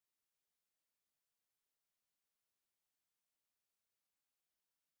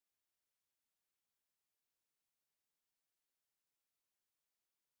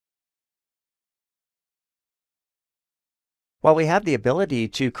While we have the ability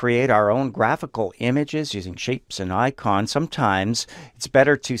to create our own graphical images using shapes and icons, sometimes it's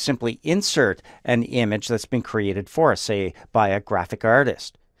better to simply insert an image that's been created for us, say by a graphic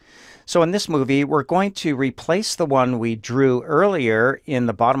artist. So in this movie, we're going to replace the one we drew earlier in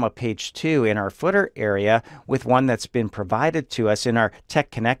the bottom of page 2 in our footer area with one that's been provided to us in our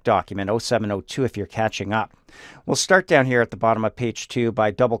Tech Connect document 0702 if you're catching up. We'll start down here at the bottom of page 2 by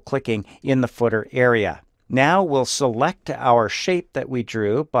double-clicking in the footer area. Now we'll select our shape that we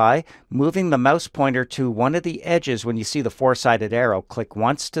drew by moving the mouse pointer to one of the edges. When you see the four-sided arrow, click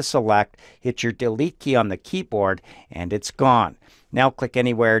once to select, hit your delete key on the keyboard, and it's gone. Now click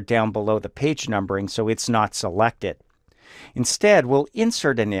anywhere down below the page numbering so it's not selected. Instead, we'll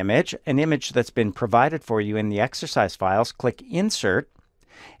insert an image that's been provided for you in the exercise files. Click Insert,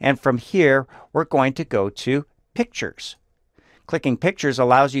 and from here we're going to go to Pictures. Clicking Pictures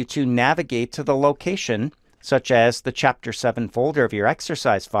allows you to navigate to the location, such as the Chapter 7 folder of your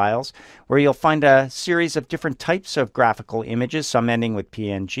exercise files, where you'll find a series of different types of graphical images, some ending with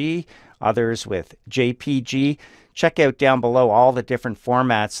PNG, others with JPG. Check out down below all the different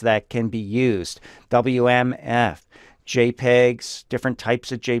formats that can be used. WMF, JPEGs, different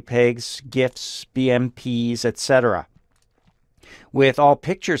types of JPEGs, GIFs, BMPs, etc. With all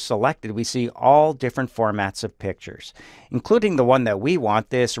pictures selected, we see all different formats of pictures, including the one that we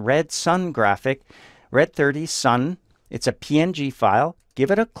want, this red sun graphic, Red 30 Sun. It's a PNG file.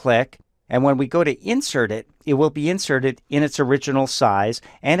 Give it a click, and when we go to insert it, it will be inserted in its original size,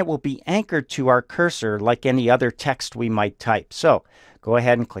 and it will be anchored to our cursor like any other text we might type. So go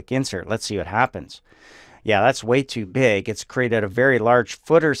ahead and click Insert. Let's see what happens. Yeah, that's way too big. It's created a very large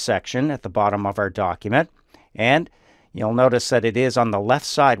footer section at the bottom of our document, and you'll notice that it is on the left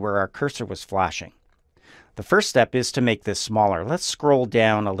side where our cursor was flashing. The first step is to make this smaller. Let's scroll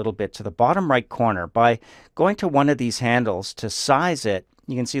down a little bit to the bottom right corner by going to one of these handles to size it.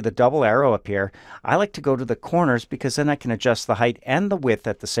 You can see the double arrow up here. I like to go to the corners because then I can adjust the height and the width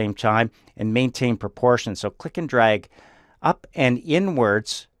at the same time and maintain proportion. So click and drag up and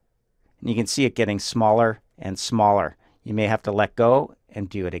inwards, and you can see it getting smaller and smaller. You may have to let go and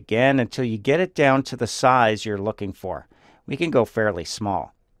do it again until you get it down to the size you're looking for. We can go fairly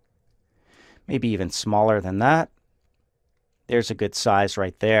small. Maybe even smaller than that. There's a good size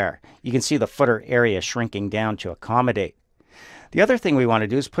right there. You can see the footer area shrinking down to accommodate. The other thing we want to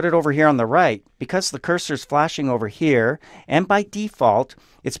do is put it over here on the right. Because the cursor is flashing over here, and by default,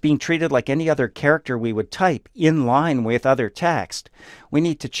 it's being treated like any other character we would type in line with other text, we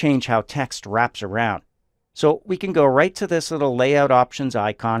need to change how text wraps around. So we can go right to this little layout options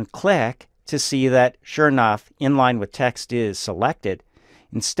icon, click to see that, sure enough, in line with text is selected.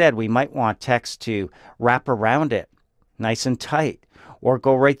 Instead, we might want text to wrap around it, nice and tight, or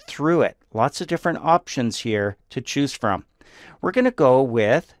go right through it. Lots of different options here to choose from. We're going to go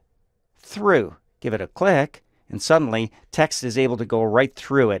with through. Give it a click, and suddenly text is able to go right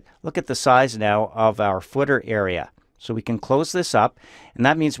through it. Look at the size now of our footer area. So we can close this up, and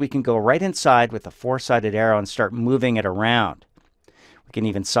that means we can go right inside with a four-sided arrow and start moving it around. We can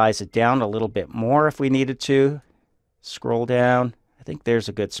even size it down a little bit more if we needed to. Scroll down. I think there's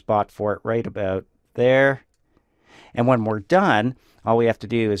a good spot for it right about there. And when we're done, all we have to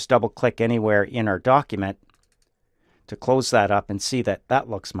do is double-click anywhere in our document to close that up and see that that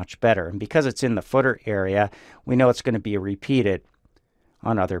looks much better. And because it's in the footer area, we know it's going to be repeated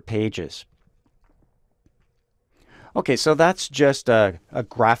on other pages. Okay, so that's just a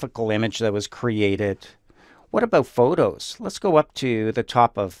graphical image that was created. What about photos? Let's go up to the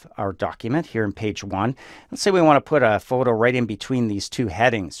top of our document here in page 1. Let's say we want to put a photo right in between these two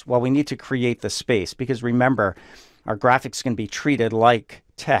headings. Well, we need to create the space because remember, our graphics can be treated like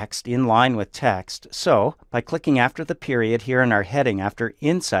text, in line with text. So by clicking after the period here in our heading after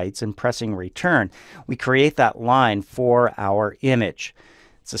Insights and pressing Return, we create that line for our image.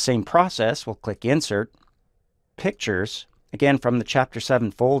 It's the same process. We'll click Insert, Pictures. Again, from the Chapter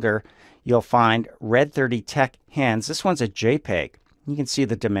 7 folder, you'll find Red 30 Tech Hands. This one's a JPEG. You can see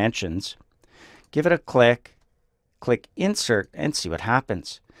the dimensions. Give it a click, click Insert, and see what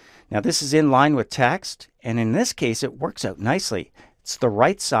happens. Now this is in line with text, and in this case it works out nicely. It's the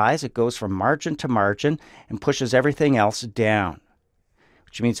right size. It goes from margin to margin and pushes everything else down,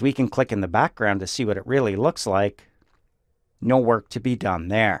 which means we can click in the background to see what it really looks like. No work to be done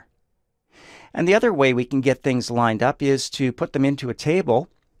there. And the other way we can get things lined up is to put them into a table.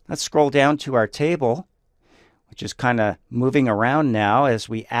 Let's scroll down to our table, which is kind of moving around now as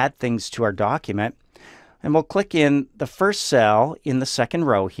we add things to our document. And we'll click in the first cell in the second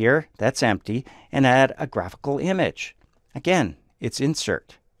row here, that's empty, and add a graphical image. Again, it's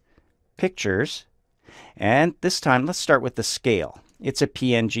Insert, Pictures, And this time, let's start with the scale. It's a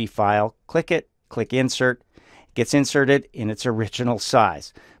PNG file. Click it, click Insert. It gets inserted in its original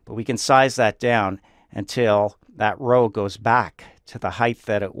size. But we can size that down until that row goes back to the height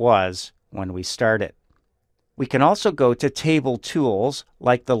that it was when we started. We can also go to Table Tools,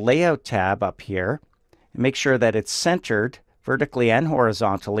 like the Layout tab up here, and make sure that it's centered vertically and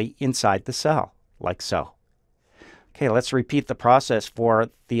horizontally inside the cell, like so. Okay, let's repeat the process for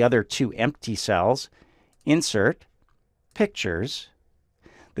the other two empty cells. Insert, Pictures.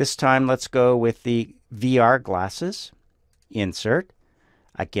 This time, let's go with the VR glasses. Insert.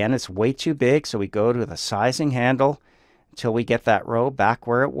 Again, it's way too big, so we go to the sizing handle until we get that row back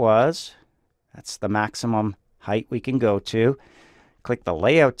where it was. That's the maximum height we can go to. Click the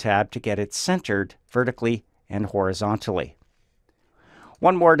Layout tab to get it centered vertically and horizontally.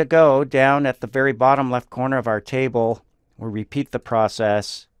 One more to go. Down at the very bottom left corner of our table, we'll repeat the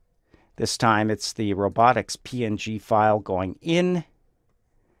process. This time it's the robotics PNG file going in.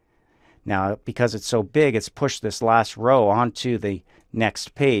 Now, because it's so big, it's pushed this last row onto the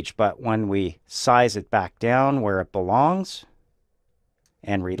next page, but when we size it back down where it belongs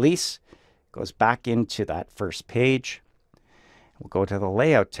and release, it goes back into that first page. We'll go to the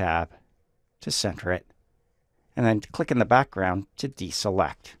Layout tab to center it, and then click in the background to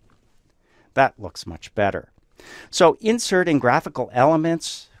deselect. That looks much better. So inserting graphical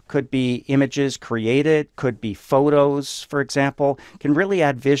elements could be images created, could be photos, for example, can really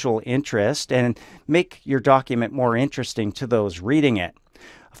add visual interest and make your document more interesting to those reading it.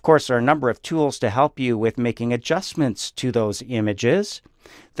 Of course, there are a number of tools to help you with making adjustments to those images,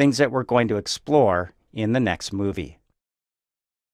 things that we're going to explore in the next movie.